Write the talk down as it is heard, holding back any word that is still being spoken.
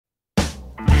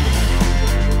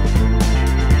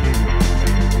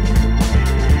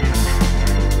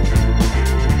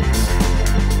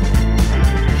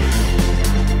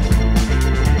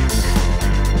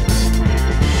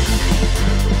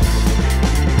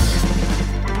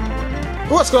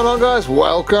What's going on, guys?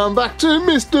 Welcome back to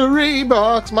Mystery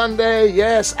Box Monday.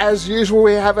 Yes, as usual,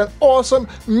 we have an awesome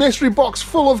mystery box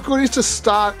full of goodies to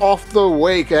start off the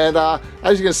week. And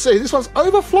as you can see, this one's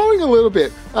overflowing a little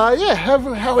bit. Yeah,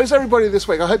 how is everybody this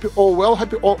week? I hope you're all well.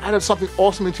 Hope you all added something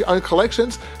awesome into your own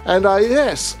collections. And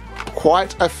yes,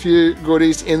 quite a few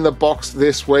goodies in the box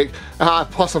this week.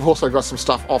 Plus, I've also got some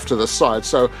stuff off to the side.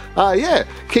 So, yeah,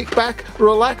 kick back,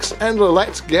 relax, and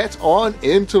let's get on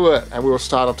into it. And we will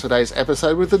start off today's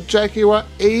episode with the Jaguar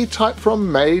E-Type from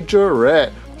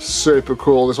Majorette. Super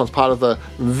cool. This one's part of the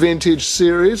vintage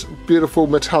series. Beautiful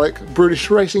metallic British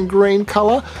racing green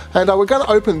colour. And we're going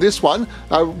to open this one.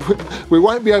 We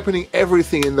won't be opening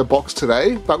everything in the box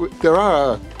today, but there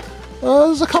are...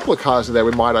 there's a couple of cars in there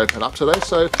we might open up today,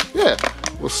 so yeah,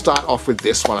 we'll start off with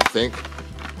this one, I think.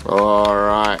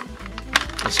 Alright,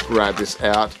 let's grab this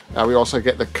out. We also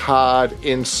get the card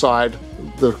inside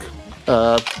the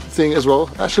thing as well.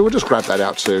 Actually, we'll just grab that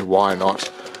out too, why not?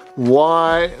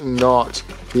 Why not?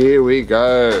 Here we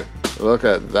go. Look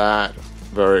at that,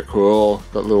 very cool.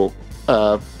 Got a little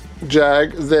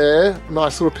Jag there,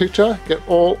 nice little picture. Get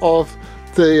all of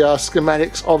the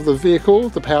schematics of the vehicle,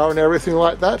 the power and everything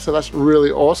like that, so that's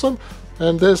really awesome.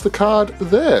 And there's the card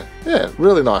there. Yeah,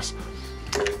 really nice.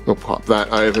 We'll pop that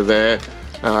over there,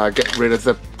 get rid of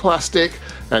the plastic,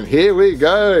 and here we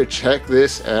go. Check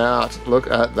this out. Look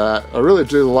at that. I really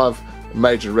do love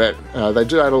Majorette. They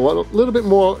do add a little bit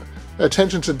more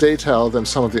attention to detail than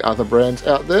some of the other brands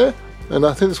out there, and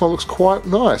I think this one looks quite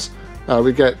nice.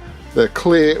 We get the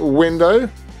clear window.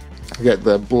 You get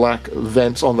the black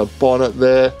vents on the bonnet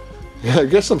there. You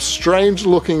get some strange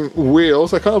looking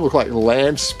wheels. They kind of look like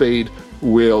land speed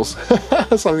wheels.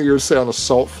 Something you would see on a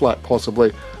salt flat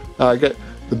possibly. Get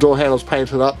the door handles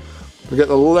painted up. We get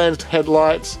the lensed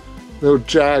headlights. Little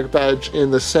Jag badge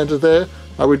in the center there.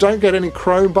 We don't get any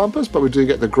chrome bumpers, but we do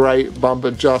get the grey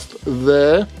bumper just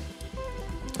there.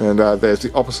 And there's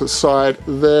the opposite side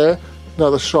there.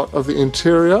 Another shot of the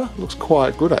interior. Looks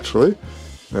quite good actually.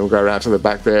 Then we'll go around to the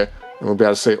back there. And we'll be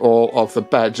able to see all of the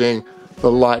badging,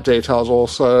 the light details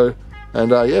also,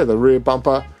 and yeah, the rear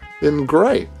bumper in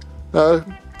grey.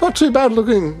 Not too bad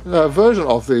looking version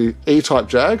of the E-Type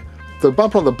Jag. The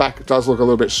bumper on the back does look a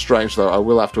little bit strange though, I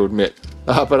will have to admit.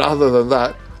 But other than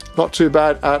that, not too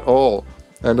bad at all.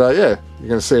 And yeah, you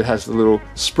can see it has the little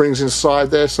springs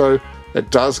inside there, so it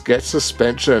does get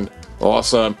suspension.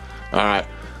 Awesome. Alright,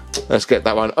 let's get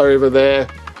that one over there.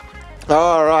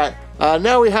 Alright.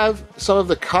 Now we have some of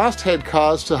the cast head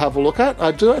cars to have a look at.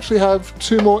 I do actually have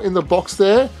two more in the box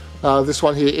there. This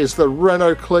one here is the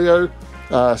Renault Clio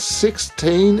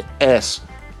 16S.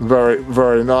 Very,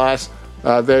 very nice.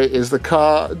 There is the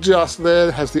car just there.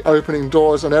 It has the opening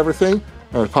doors and everything.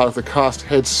 Part of the cast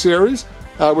head series,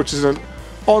 which is an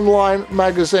online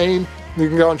magazine. You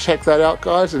can go and check that out,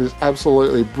 guys. It is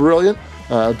absolutely brilliant.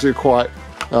 I do quite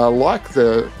like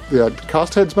the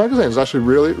cast heads magazine. It's actually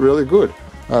really, really good.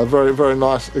 Very, very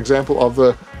nice example of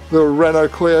the little Renault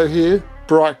Clio here.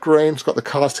 Bright green, it's got the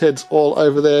cast heads all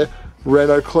over there.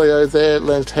 Renault Clio there,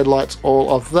 lensed headlights,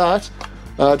 all of that.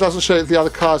 It doesn't show the other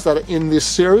cars that are in this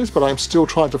series, but I'm still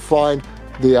trying to find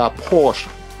the Porsche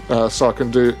so I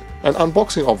can do an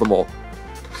unboxing of them all.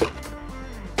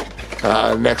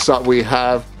 Next up we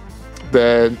have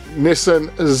the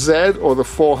Nissan Z, or the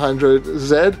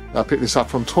 400Z. I picked this up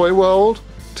from Toy World,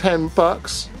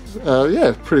 $10.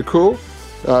 Yeah, pretty cool.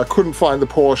 Couldn't find the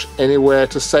Porsche anywhere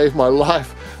to save my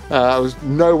life. It was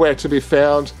nowhere to be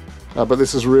found, but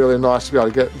this is really nice to be able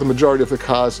to get the majority of the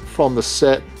cars from the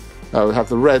set. We have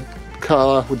the red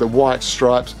car with the white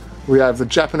stripes. We have the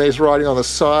Japanese writing on the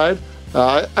side.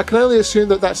 I can only assume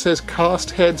that that says cast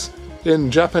heads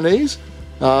in Japanese.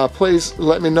 Please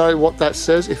let me know what that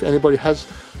says. If anybody has,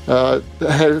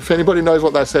 if anybody knows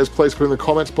what that says, please put in the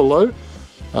comments below.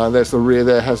 There's the rear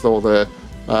there, has all the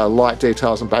light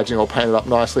details and badging all painted up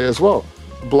nicely as well.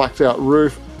 Blacked out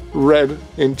roof, red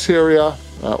interior,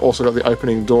 also got the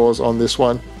opening doors on this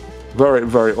one. Very,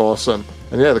 very awesome.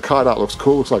 And yeah, the card art looks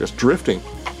cool, looks like it's drifting.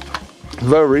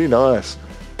 Very nice.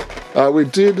 We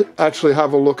did actually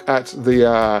have a look at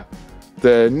the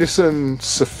Nissan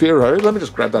Safiro. Let me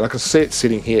just grab that, I can see it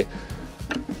sitting here.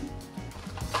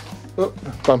 Oh,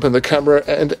 bumping the camera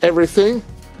and everything.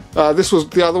 This was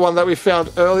the other one that we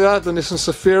found earlier, the Nissan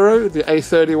Safiro, the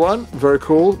A31, very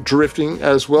cool, drifting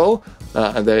as well,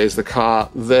 and there is the car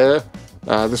there.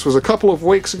 This was a couple of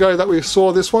weeks ago that we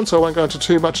saw this one, so I won't go into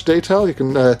too much detail. You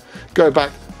can go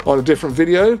back on a different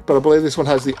video, but I believe this one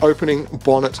has the opening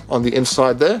bonnet on the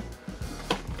inside there.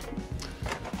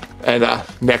 And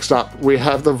next up, we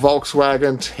have the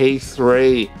Volkswagen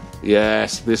T3.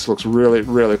 Yes, this looks really,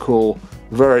 really cool.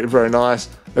 Very, very nice.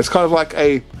 It's kind of like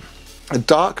a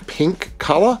dark pink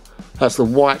colour. Has the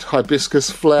white hibiscus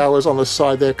flowers on the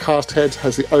side there. Cast heads,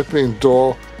 has the opening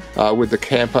door with the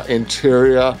camper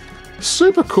interior.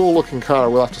 Super cool looking car, I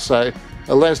will have to say.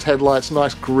 Lensed headlights,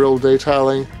 nice grille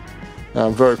detailing.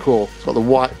 Very cool. It's got the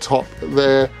white top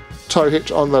there, tow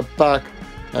hitch on the back,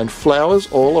 and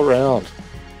flowers all around.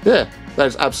 Yeah, that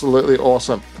is absolutely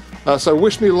awesome. So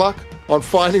wish me luck on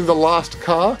finding the last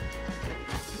car.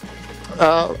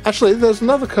 Actually, there's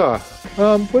another car.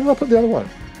 Where did I put the other one?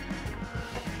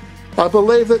 I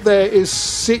believe that there is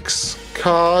 6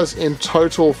 cars in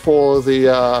total for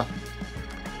the...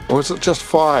 or is it just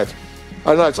 5? I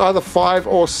don't know, it's either 5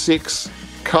 or 6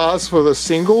 cars for the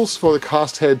singles for the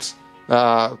Cast Heads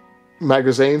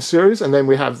magazine series, and then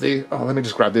we have the... oh, let me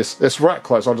just grab this. It's right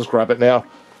close, I'll just grab it now.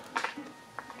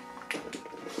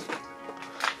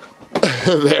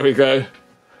 There we go.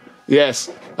 Yes,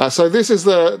 so this is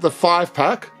the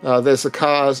 5-pack. There's the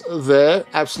cars there,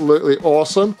 absolutely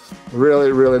awesome.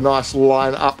 Really, really nice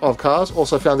line-up of cars.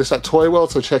 Also found this at Toy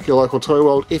World, so check your local Toy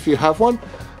World if you have one.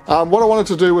 What I wanted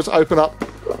to do was open up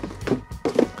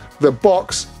the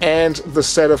box and the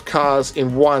set of cars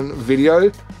in one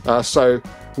video. So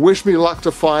wish me luck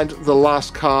to find the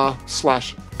last car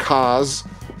 / cars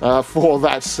for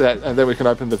that set, and then we can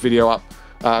open the video up,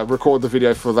 record the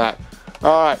video for that.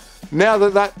 Alright, now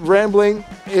that that rambling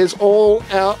is all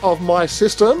out of my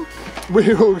system,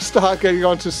 we will start getting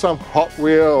on to some Hot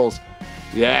Wheels.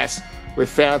 Yes, we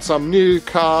found some new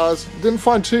cars. Didn't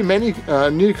find too many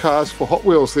new cars for Hot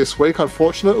Wheels this week,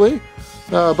 unfortunately.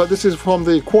 But this is from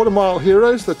the Quarter Mile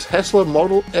Heroes, the Tesla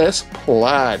Model S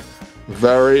Plaid.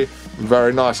 Very,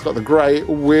 very nice. It's got the grey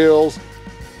wheels.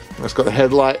 It's got the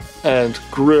headlight and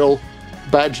grille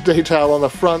badge detail on the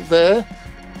front there.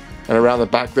 And around the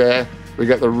back there, we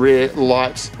get the rear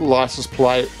lights, license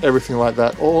plate, everything like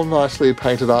that, all nicely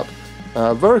painted up.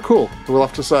 Very cool, we'll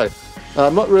have to say.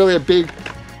 I'm not really a big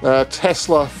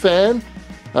Tesla fan,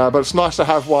 but it's nice to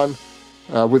have one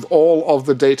with all of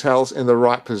the details in the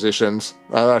right positions.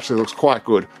 That actually looks quite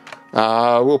good.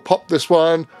 We'll pop this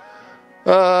one.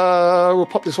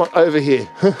 Over here.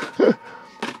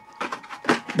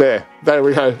 There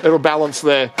we go. It'll balance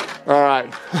there. All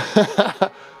right.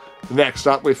 Next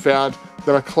up, we found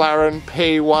the McLaren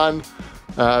P1.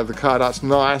 The card art's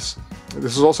nice.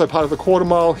 This is also part of the Quarter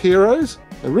Mile Heroes.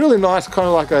 A really nice, kind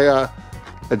of like a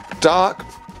dark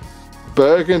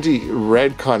burgundy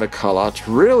red kind of colour. It's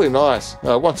really nice.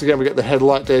 Once again, we get the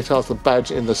headlight details, the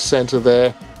badge in the centre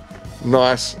there.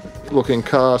 Nice looking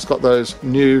car. It's got those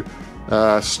new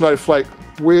snowflake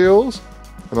wheels.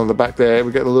 And on the back there,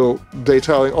 we get the little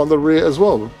detailing on the rear as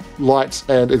well. Lights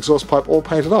and exhaust pipe all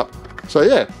painted up. So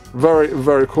yeah, very,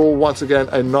 very cool. Once again,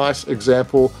 a nice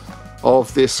example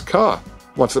of this car.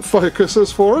 Once it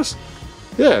focuses for us,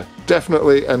 yeah,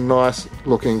 definitely a nice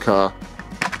looking car.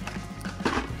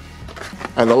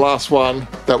 And the last one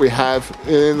that we have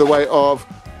in the way of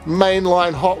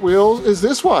mainline Hot Wheels is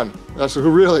this one. That's a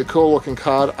really cool looking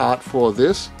card art for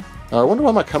this. I wonder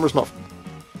why my camera's not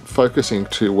focusing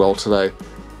too well today.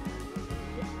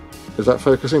 Is that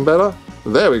focusing better?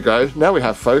 There we go. Now we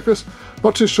have focus.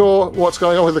 Not too sure what's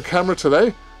going on with the camera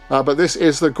today, but this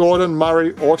is the Gordon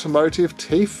Murray Automotive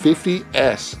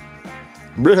T50S.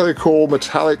 Really cool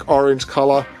metallic orange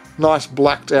colour. Nice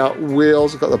blacked out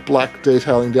wheels. It's got the black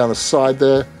detailing down the side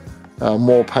there.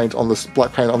 More paint on the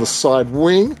black paint on the side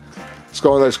wing. It's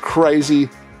got one of those crazy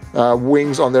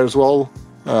wings on there as well.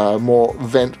 More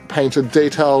vent painted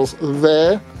details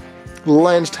there.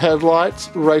 Lensed headlights,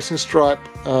 racing stripe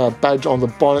badge on the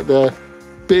bonnet there.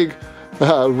 Big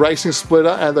racing splitter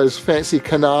and those fancy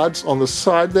canards on the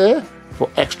side there for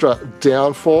extra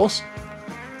downforce.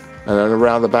 And then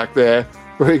around the back there,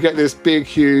 we get this big,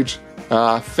 huge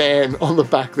fan on the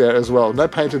back there as well. No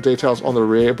painted details on the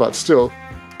rear, but still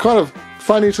kind of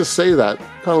funny to see that.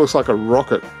 Kind of looks like a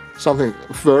rocket. Something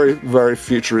very, very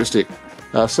futuristic.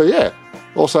 So yeah,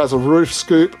 also has a roof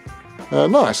scoop.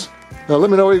 Nice. Now let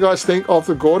me know what you guys think of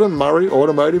the Gordon Murray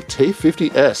Automotive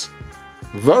T50S.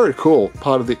 Very cool,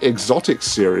 part of the Exotic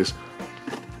series.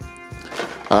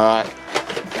 Alright,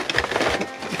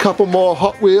 a couple more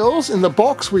Hot Wheels in the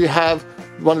box. We have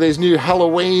one of these new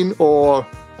Halloween or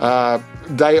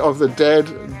Day of the Dead,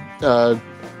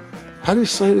 how do you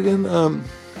say it again?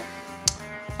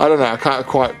 I don't know, I can't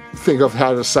quite think of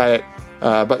how to say it.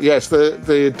 But yes,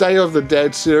 the Day of the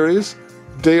Dead series,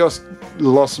 Dios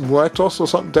Los Muertos or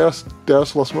something,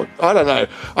 Dios Los Muertos, I don't know.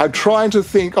 I'm trying to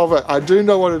think of it. I do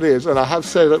know what it is, and I have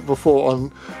said it before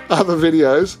on other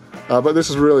videos, but this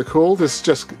is really cool. This is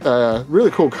just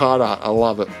really cool card art. I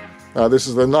love it. This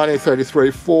is the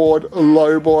 1933 Ford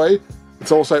Lowboy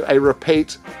It's also a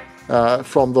repeat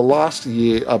from the last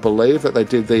year, I believe, that they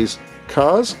did these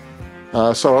cars.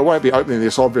 So I won't be opening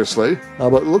this, obviously,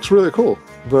 but it looks really cool.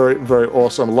 Very, very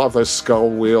awesome. Love those skull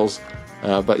wheels.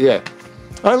 But yeah,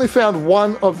 I only found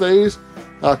one of these.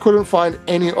 I couldn't find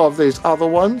any of these other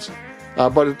ones,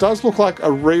 but it does look like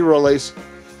a re-release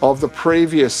of the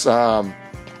previous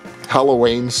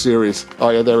Halloween series. Oh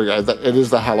yeah, there we go. It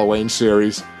is the Halloween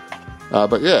series.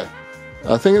 But yeah,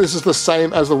 I think this is the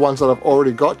same as the ones that I've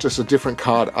already got, just a different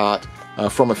card art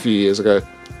from a few years ago.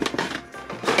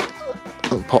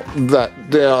 I'll pop that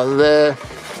down there.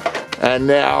 And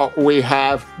now we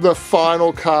have the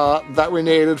final car that we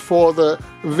needed for the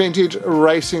Vintage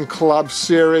Racing Club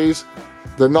series,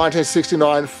 the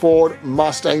 1969 Ford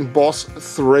Mustang Boss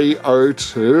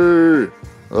 302.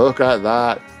 Look at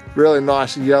that. Really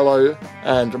nice yellow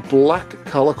and black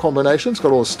color combination. It's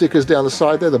got all the stickers down the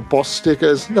side there, the Boss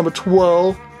stickers, number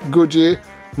 12, Goodyear.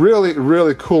 Really,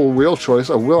 really cool wheel choice,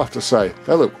 I will have to say.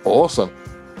 They look awesome.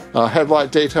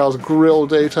 Headlight details, grille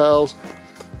details.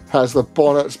 Has the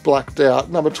bonnets blacked out.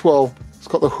 Number 12, it's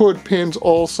got the hood pins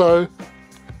also.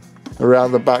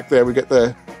 Around the back there we get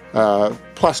the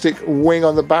plastic wing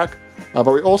on the back.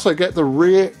 But we also get the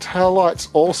rear tail lights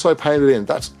also painted in.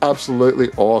 That's absolutely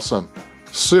awesome.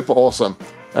 Super awesome.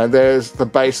 And there's the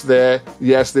base there.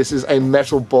 Yes, this is a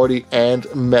metal body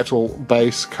and metal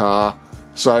base car.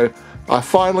 So I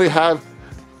finally have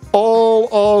all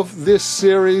of this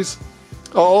series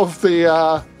of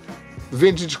the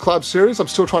Vintage Club series. I'm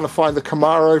still trying to find the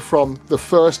Camaro from the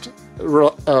first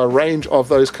range of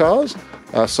those cars.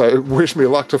 So wish me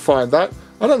luck to find that.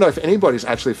 I don't know if anybody's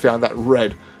actually found that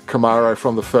red Camaro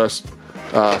from the first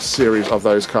series of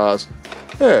those cars.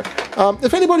 Yeah.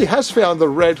 If anybody has found the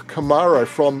red Camaro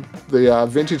from the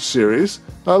Vintage series,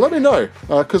 let me know,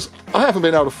 because I haven't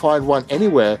been able to find one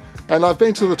anywhere. And I've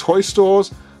been to the toy stores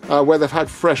where they've had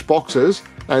fresh boxes,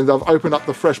 and I've opened up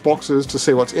the fresh boxes to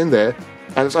see what's in there,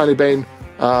 and it's only been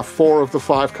 4 of the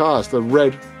 5 cars. The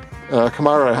red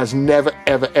Camaro has never,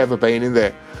 ever, ever been in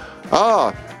there.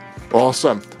 Ah,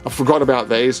 awesome. I forgot about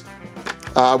these.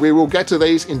 We will get to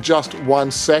these in just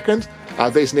 1 second.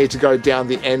 These need to go down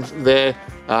the end there,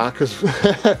 because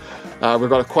we've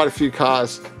got quite a few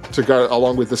cars to go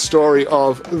along with the story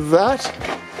of that.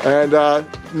 And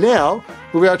now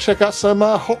we'll be able to check out some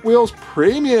Hot Wheels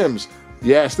Premiums.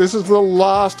 Yes, this is the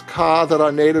last car that I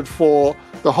needed for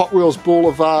the Hot Wheels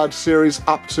Boulevard series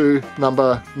up to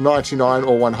number 99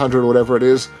 or 100 or whatever it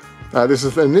is. This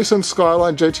is the Nissan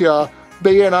Skyline GTR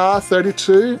BNR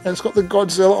 32, and it's got the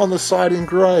Godzilla on the side in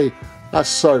grey. That's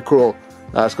so cool.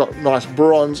 It's got nice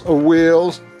bronze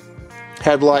wheels,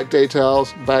 headlight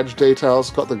details, badge details.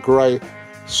 It's got the grey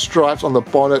stripes on the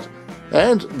bonnet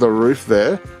and the roof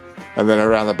there. And then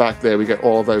around the back there we get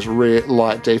all of those rear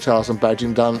light details and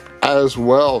badging done as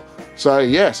well. So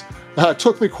yes, it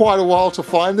took me quite a while to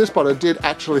find this, but I did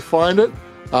actually find it.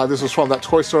 This was from that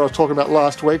toy store I was talking about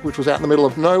last week, which was out in the middle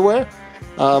of nowhere.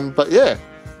 But yeah,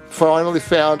 finally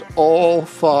found all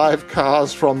 5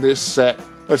 cars from this set.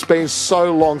 It's been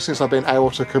so long since I've been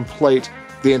able to complete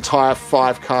the entire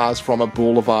 5 cars from a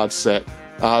Boulevard set.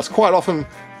 It's quite often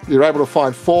you're able to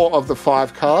find 4 of the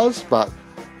 5 cars, but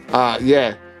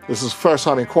yeah, this is the first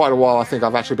time in quite a while I think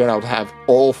I've actually been able to have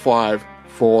all 5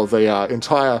 for the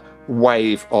entire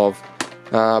wave of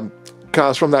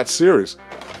cars from that series.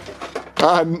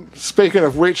 Speaking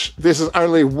of which, this is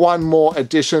only one more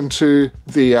addition to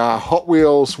the Hot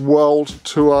Wheels World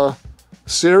Tour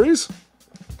series.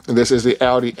 And this is the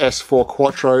Audi S4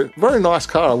 Quattro. Very nice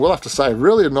car, I will have to say.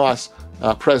 Really nice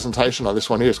presentation on this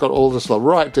one here. It's got all just the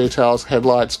right details,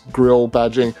 headlights, grille,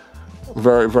 badging.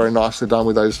 Very, very nicely done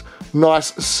with those nice,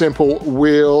 simple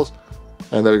wheels.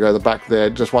 And there we go, the back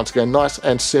there. Just once again, nice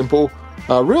and simple.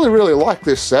 Really, really like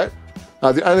this set.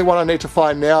 The only one I need to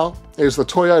find now is the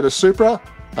Toyota Supra.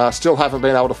 Still haven't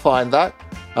been able to find that.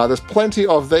 There's plenty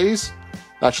of these.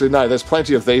 Actually, no, there's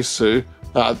plenty of these two.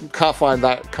 Can't find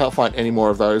that, can't find any more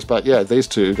of those. But yeah, these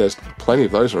two, there's plenty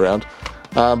of those around.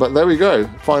 But there we go.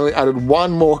 Finally added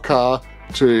one more car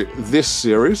to this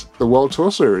series, the World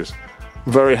Tour series.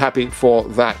 Very happy for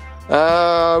that.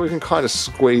 We can kind of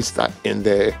squeeze that in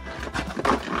there.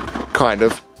 Kind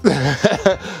of.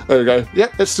 There we go.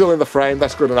 Yep, it's still in the frame.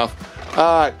 That's good enough.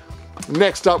 Alright,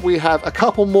 next up we have a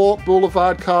couple more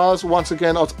Boulevard cars. Once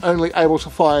again, I was only able to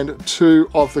find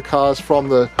 2 of the cars from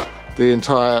the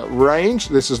entire range.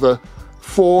 This is the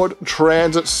Ford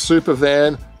Transit Super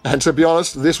Van. And to be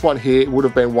honest, this one here would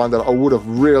have been one that I would have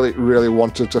really, really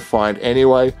wanted to find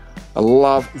anyway. I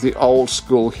love the old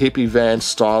school hippie van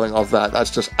styling of that.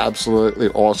 That's just absolutely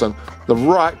awesome. The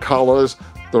right colors,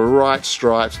 the right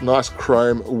stripes, nice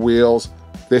chrome wheels.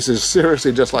 This is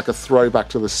seriously just like a throwback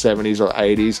to the 70s or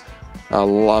 80s. I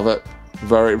love it.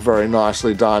 Very, very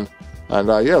nicely done. And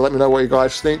yeah, let me know what you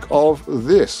guys think of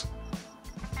this.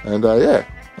 And yeah,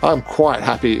 I'm quite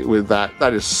happy with that.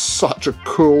 That is such a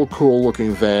cool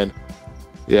looking van.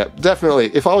 Yeah,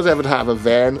 definitely. If I was ever to have a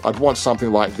van, I'd want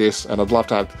something like this, and I'd love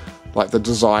to have like the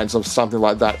designs of something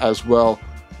like that as well.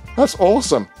 That's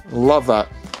awesome. Love that.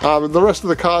 The rest of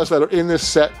the cars that are in this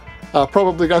set are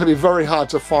probably going to be very hard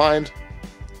to find.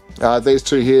 These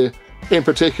two here in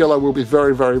particular will be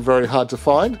very, very, very hard to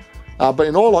find. But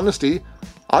in all honesty,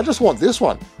 I just want this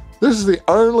one. This is the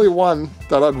only one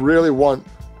that I'd really want.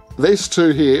 These two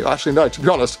here, actually no, to be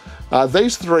honest,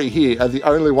 these three here are the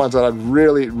only ones that I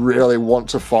really, really want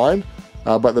to find.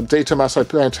 But the Di Tommaso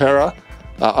Pantera,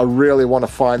 I really want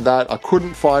to find that. I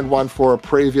couldn't find one for a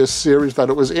previous series that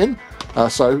it was in.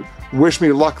 So wish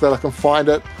me luck that I can find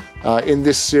it in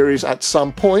this series at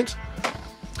some point.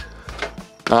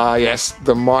 Yes,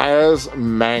 the Myers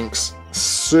Manx.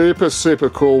 Super, super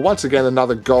cool. Once again,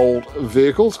 another gold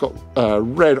vehicle. It's got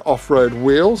red off-road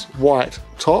wheels, white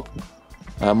top.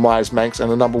 Myers Manx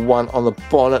and a number 1 on the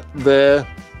bonnet there.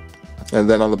 And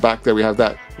then on the back there we have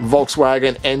that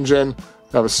Volkswagen engine.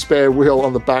 We have a spare wheel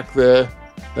on the back there.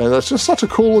 And that's just such a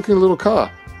cool looking little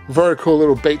car. Very cool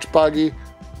little beach buggy.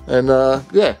 And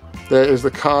yeah, there is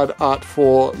the card art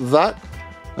for that.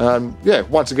 Yeah,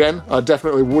 once again, I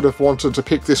definitely would have wanted to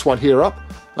pick this one here up.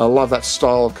 I love that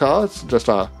style of car. It's just,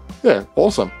 yeah,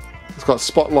 awesome. It's got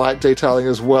spotlight detailing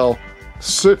as well.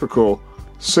 Super cool.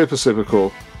 Super, super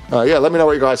cool. Yeah, let me know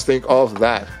what you guys think of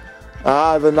that.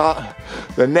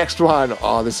 The next one,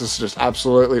 oh, this is just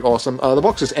absolutely awesome. The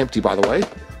box is empty, by the way.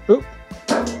 Oop.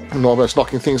 I'm almost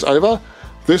knocking things over.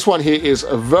 This one here is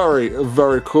very,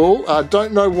 very cool. I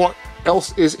don't know what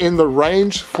else is in the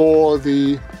range for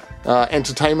the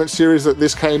entertainment series that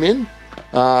this came in.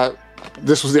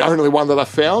 This was the only one that I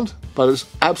found, but it's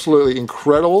absolutely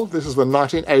incredible. This is the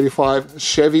 1985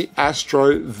 Chevy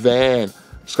Astro van.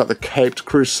 It's got the caped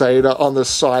Crusader on the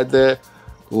side there.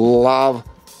 Love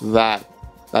that.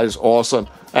 That is awesome.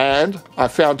 And I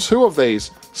found 2 of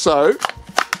these. So,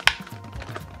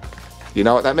 you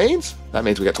know what that means? That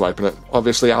means we get to open it.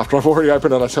 Obviously, after I've already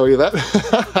opened it, I tell you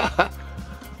that.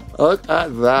 Look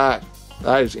at that.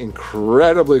 That is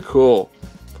incredibly cool.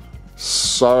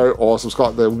 So awesome. It's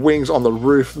got the wings on the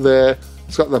roof there.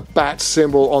 It's got the bat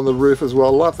symbol on the roof as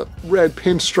well. Love the red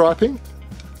pinstriping.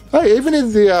 Hey, even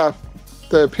in the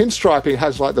pinstriping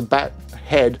has like the bat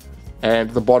head and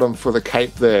the bottom for the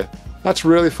cape there. That's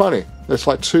really funny. There's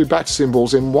like 2 bat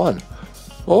symbols in one.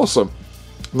 Awesome.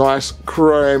 Nice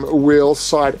chrome wheels,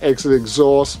 side exit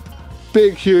exhaust,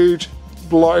 big huge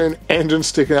blown engine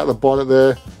sticking out the bonnet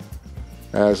there.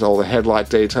 There's all the headlight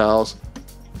details.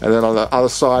 And then on the other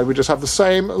side we just have the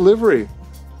same livery.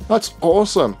 That's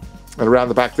awesome. And around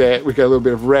the back there we get a little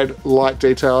bit of red light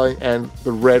detailing and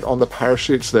the red on the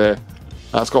parachutes there.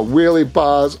 It's got wheelie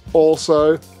bars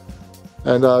also.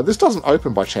 And this doesn't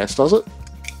open by chance, does it?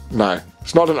 No,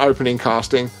 it's not an opening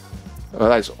casting.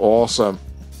 That's awesome.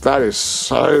 That is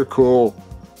so cool.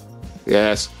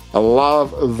 Yes, I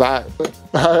love that.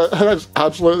 That's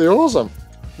absolutely awesome.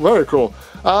 Very cool.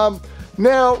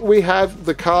 Now we have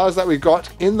the cars that we got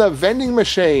in the vending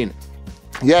machine.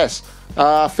 Yes,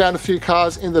 found a few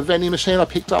cars in the vending machine. I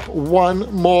picked up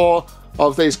one more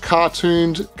of these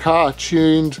car-tuned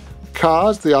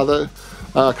cars. The other,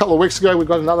 a couple of weeks ago, we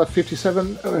got another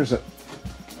 57. Where is it?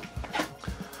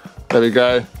 There we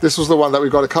go. This was the one that we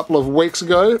got a couple of weeks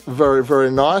ago. Very, very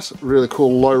nice. Really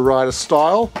cool lowrider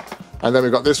style. And then we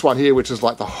got this one here, which is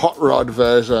like the hot rod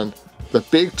version. The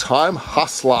Big Time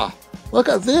Hustler. Look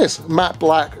at this. Matte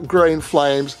black, green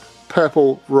flames,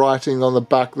 purple writing on the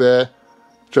back there.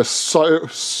 Just so,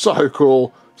 so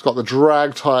cool. It's got the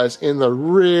drag tires in the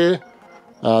rear.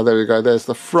 There we go. There's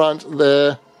the front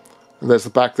there. And there's the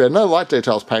back there. No light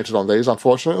details painted on these,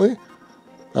 unfortunately.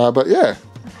 But yeah.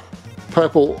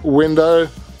 Purple window.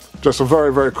 Just a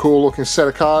very, very cool looking set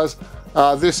of cars.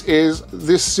 This is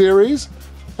this series.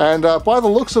 And by the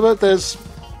looks of it, there's...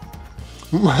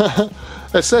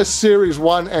 it says Series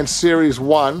 1 and Series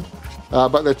 1,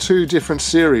 but they're 2 different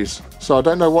series. So I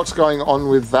don't know what's going on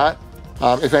with that.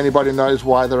 If anybody knows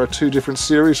why there are 2 different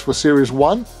series for Series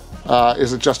 1.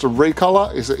 Is it just a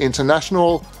recolor? Is it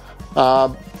international?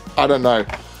 I don't know.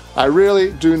 I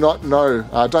really do not know.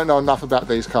 I don't know enough about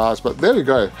these cars, but there we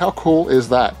go. How cool is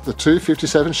that? The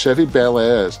 257 Chevy Bel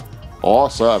Airs.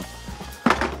 Awesome.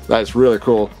 That's really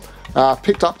cool.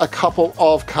 Picked up a couple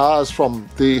of cars from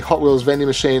the Hot Wheels vending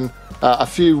machine a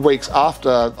few weeks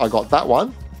after I got that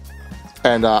one.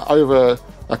 And over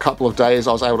a couple of days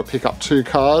I was able to pick up 2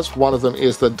 cars. One of them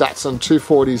is the Datsun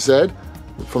 240Z,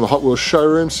 from the Hot Wheels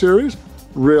showroom series.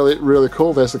 Really, really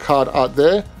cool. There's the card art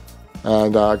there,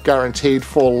 and guaranteed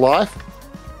for life.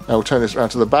 And we'll turn this around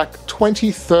to the back.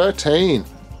 2013.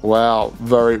 Wow,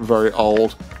 very, very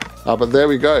old. But there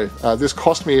we go. This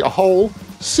cost me a whole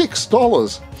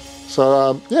 $6.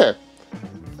 So yeah,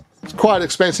 it's quite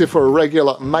expensive for a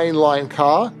regular mainline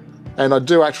car, and I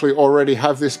do actually already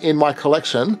have this in my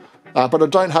collection, but I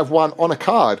don't have one on a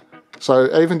card.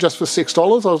 So even just for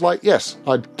 $6, I was like, yes,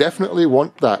 I definitely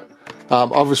want that.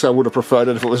 Obviously, I would have preferred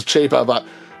it if it was cheaper, but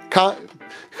can't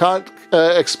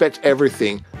expect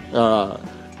everything.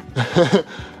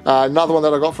 Another one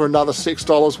that I got for another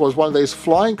 $6 was one of these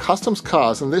flying customs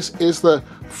cars, and this is the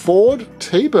Ford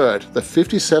T-Bird, the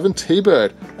 57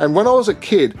 T-Bird. And when I was a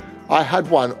kid, I had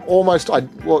one almost,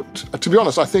 well, to be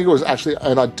honest, I think it was actually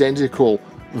an identical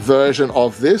version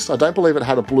of this. I don't believe it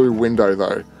had a blue window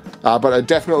though, but it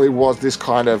definitely was this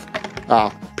kind of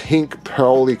pink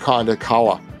pearly kind of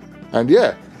color. And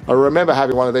yeah, I remember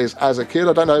having one of these as a kid.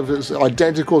 I don't know if it's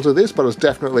identical to this, but it was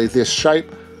definitely this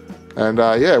shape. And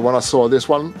yeah, when I saw this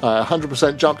one,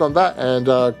 100% jumped on that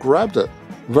and grabbed it.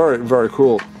 Very, very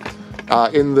cool.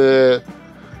 In the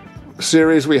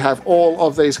series, we have all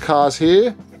of these cars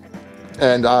here.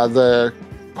 And the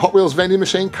Hot Wheels vending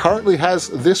machine currently has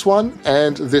this one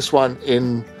and this one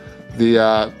in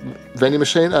the vending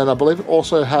machine. And I believe it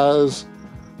also has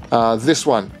this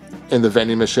one in the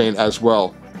vending machine as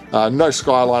well. No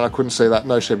Skyline, I couldn't see that.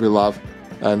 No Chevy Love.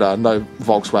 And no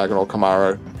Volkswagen or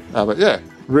Camaro. But yeah.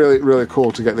 Really, really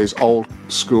cool to get these old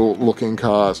school looking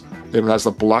cars. Even has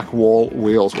the black wall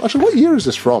wheels. Actually, what year is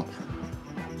this from?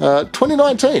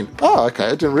 2019. Oh, okay. I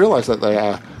didn't realize that they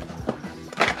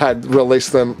had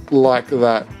released them like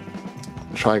that.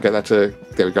 Try and get that to,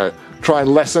 there we go. Try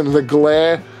and lessen the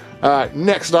glare.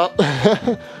 Next up,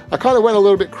 I kind of went a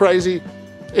little bit crazy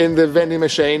in the vending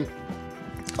machine.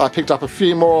 I picked up a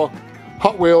few more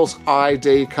Hot Wheels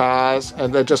ID cars,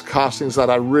 and they're just castings that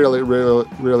I really, really,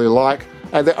 really like.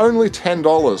 And they're only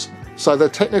 $10, so they're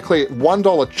technically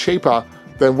 $1 cheaper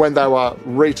than when they were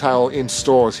retail in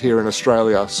stores here in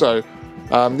Australia. So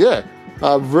yeah,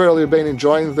 I've really been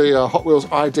enjoying the Hot Wheels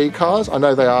ID cars. I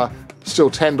know they are still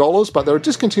 $10, but they're a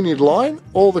discontinued line.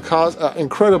 All the cars are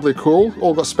incredibly cool,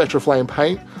 all got Spectraflame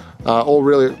paint, all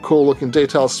really cool looking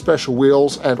details, special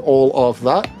wheels and all of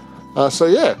that. So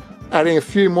yeah, adding a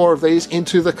few more of these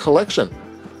into the collection.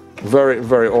 Very,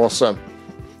 very awesome.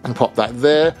 And pop that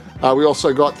there. We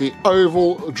also got the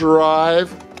oval drive,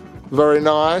 very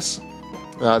nice.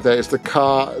 There's the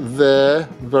car there,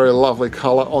 very lovely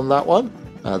colour on that one.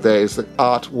 There's the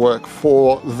artwork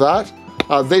for that.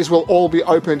 These will all be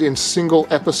opened in single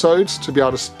episodes to be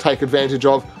able to take advantage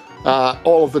of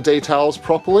all of the details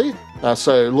properly.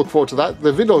 So look forward to that.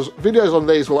 The videos on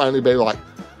these will only be like,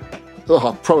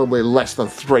 probably less than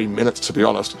 3 minutes, to be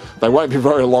honest. They won't be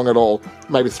very long at all.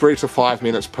 Maybe 3 to 5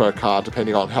 minutes per car,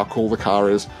 depending on how cool the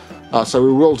car is. So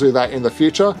we will do that in the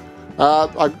future.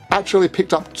 I actually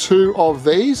picked up 2 of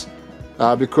these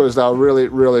because they were really,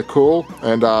 really cool,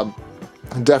 and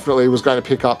definitely was going to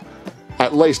pick up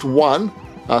at least one.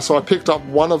 So I picked up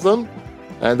one of them,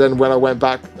 and then when I went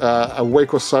back a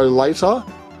week or so later,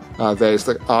 there's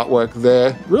the artwork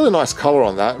there. Really nice color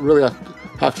on that. Really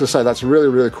have to say that's really,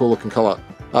 really cool looking color.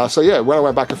 So yeah, when I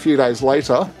went back a few days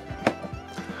later,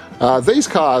 these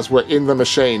cars were in the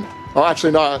machine. Oh,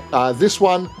 actually no, this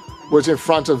one was in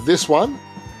front of this one,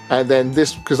 and then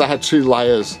this, because they had 2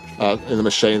 layers in the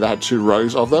machine, they had 2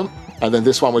 rows of them, and then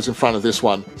this one was in front of this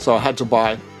one. So I had to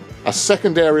buy a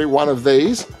secondary one of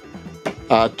these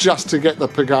just to get the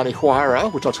Pagani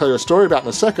Huayra, which I'll tell you a story about in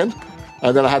a second,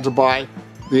 and then I had to buy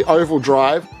the oval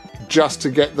drive just to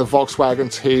get the Volkswagen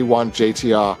T1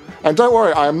 GTR. And don't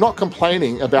worry, I am not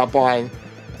complaining about buying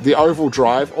the oval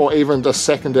drive or even the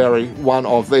secondary one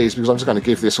of these, because I'm just going to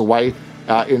give this away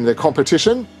in the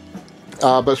competition.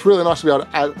 But it's really nice to be able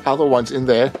to add other ones in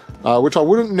there, which I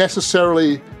wouldn't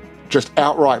necessarily just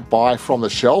outright buy from the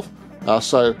shelf.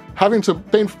 So having to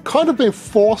been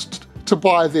forced to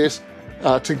buy this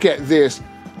to get this,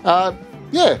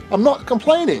 yeah, I'm not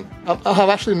complaining. I'm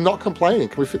actually not complaining.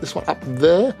 Can we fit this one up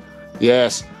there?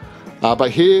 Yes.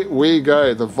 But here we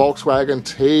go, the Volkswagen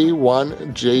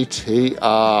T1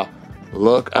 GTR.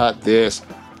 Look at this.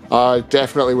 I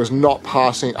definitely was not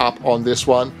passing up on this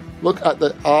one. Look at the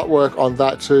artwork on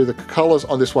that too. The colors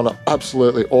on this one are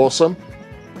absolutely awesome.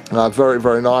 Very,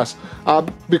 very nice.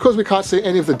 Because we can't see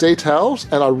any of the details,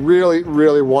 and I really,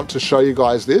 really want to show you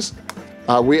guys this,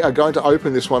 we are going to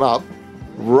open this one up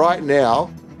right now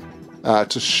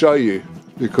to show you,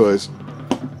 because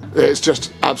it's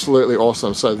just absolutely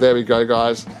awesome. So there we go,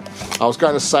 guys. I was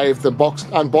going to save the box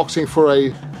unboxing for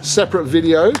a separate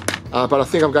video, but I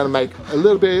think I'm going to make a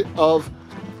little bit of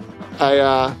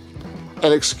an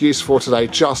excuse for today,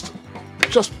 just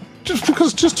because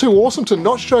it's just too awesome to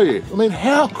not show you. I mean,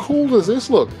 how cool does this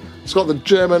look? It's got the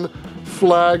German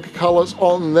flag colours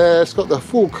on there. It's got the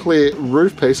full clear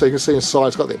roof piece, so you can see inside.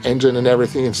 It's got the engine and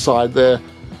everything inside there.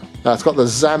 It's got the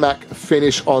Zamac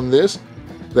finish on this.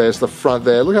 There's the front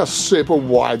there. Look how super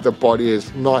wide the body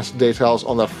is. Nice details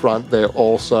on the front there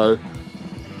also.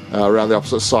 Around the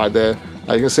opposite side there.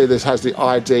 You can see this has the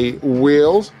ID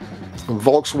wheels.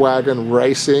 Volkswagen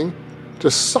Racing.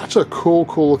 Just such a cool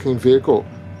looking vehicle.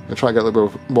 And try and get a little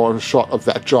bit more of a shot of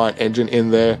that giant engine in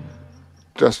there.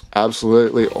 Just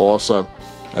absolutely awesome.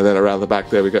 And then around the back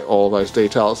there we get all those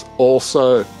details.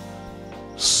 Also,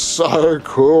 so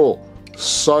cool.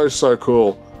 So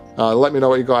cool. Let me know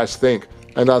what you guys think.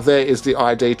 And there is the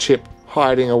ID chip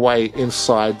hiding away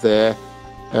inside there.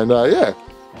 And yeah,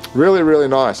 really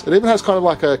nice. It even has kind of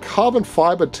like a carbon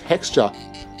fiber texture.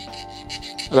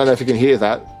 I don't know if you can hear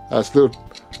that. It's a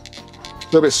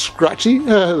little bit scratchy.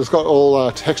 It's got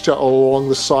all texture all along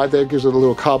the side there. Gives it a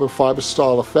little carbon fiber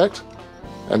style effect.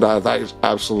 And that is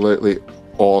absolutely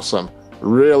awesome.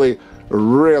 Really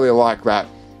like that.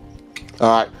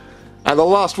 Alright. And the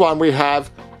last one we have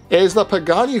is the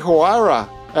Pagani Huayra.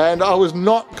 And I was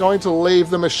not going to leave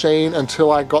the machine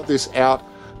until I got this out,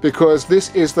 because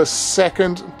this is the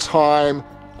second time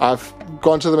I've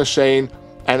gone to the machine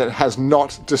and it has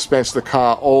not dispensed the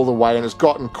car all the way and has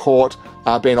gotten caught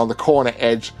being on the corner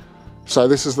edge. So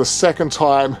this is the second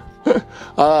time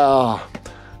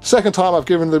second time I've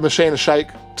given the machine a shake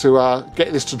to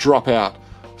get this to drop out.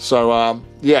 So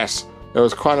yes, it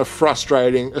was kind of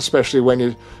frustrating, especially when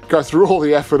you go through all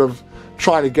the effort of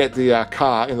trying to get the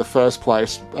car in the first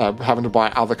place, having to buy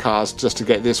other cars just to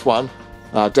get this one.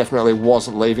 Definitely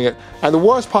wasn't leaving it. And the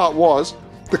worst part was,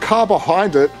 the car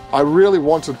behind it, I really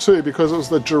wanted to, because it was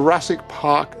the Jurassic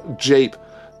Park Jeep.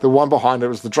 The one behind it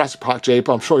was the Jurassic Park Jeep.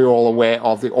 I'm sure you're all aware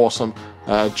of the awesome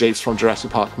Jeeps from Jurassic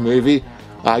Park movie.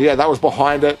 Yeah, that was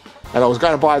behind it, and I was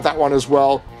going to buy that one as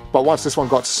well, but once this one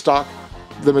got stuck,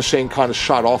 the machine kind of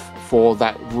shut off for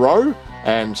that row,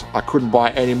 and I couldn't buy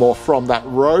any more from that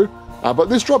row. But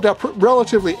this dropped out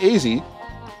relatively easy.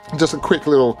 Just a quick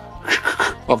little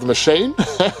of the machine.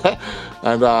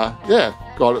 And yeah,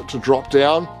 got it to drop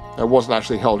down. It wasn't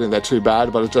actually held in there too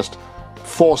bad, but it just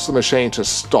forced the machine to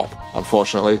stop,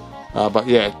 unfortunately. But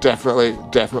yeah,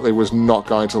 definitely was not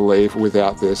going to leave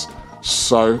without this.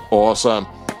 So awesome.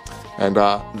 And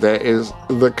there is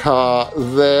the car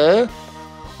there.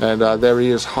 And there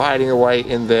he is hiding away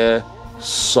in there.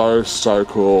 So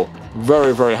cool.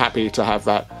 Very happy to have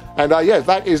that. And yeah,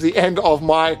 that is the end of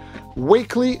my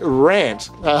weekly rant.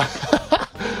 I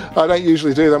don't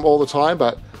usually do them all the time,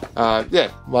 but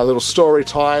yeah, my little story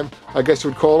time, I guess you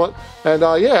would call it. And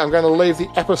yeah, I'm going to leave the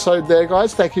episode there,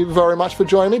 guys. Thank you very much for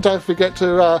joining me. Don't forget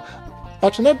to...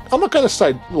 actually, no, I'm not going to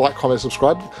say like, comment,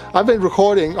 subscribe. I've been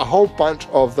recording a whole bunch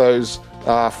of those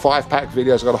 5-pack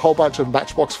videos. I've got a whole bunch of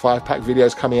Matchbox 5-pack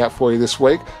videos coming out for you this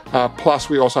week. Plus,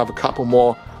 we also have a couple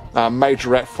more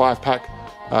majorette 5-pack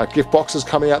gift boxes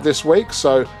coming out this week,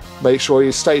 so make sure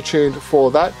you stay tuned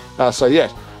for that. So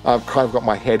yeah, I've kind of got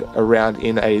my head around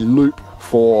in a loop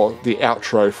for the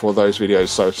outro for those videos,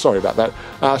 so sorry about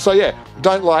that. So yeah,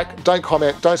 don't like, don't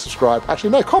comment, don't subscribe.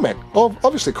 Actually, no, comment.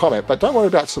 Obviously comment, but don't worry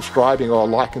about subscribing or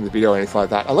liking the video or anything like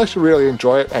that, unless you really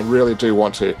enjoy it and really do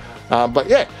want to. But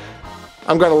yeah,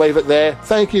 I'm going to leave it there.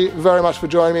 Thank you very much for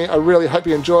joining me. I really hope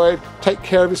you enjoyed. Take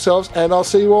care of yourselves, and I'll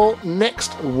see you all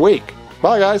next week.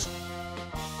 Bye, guys.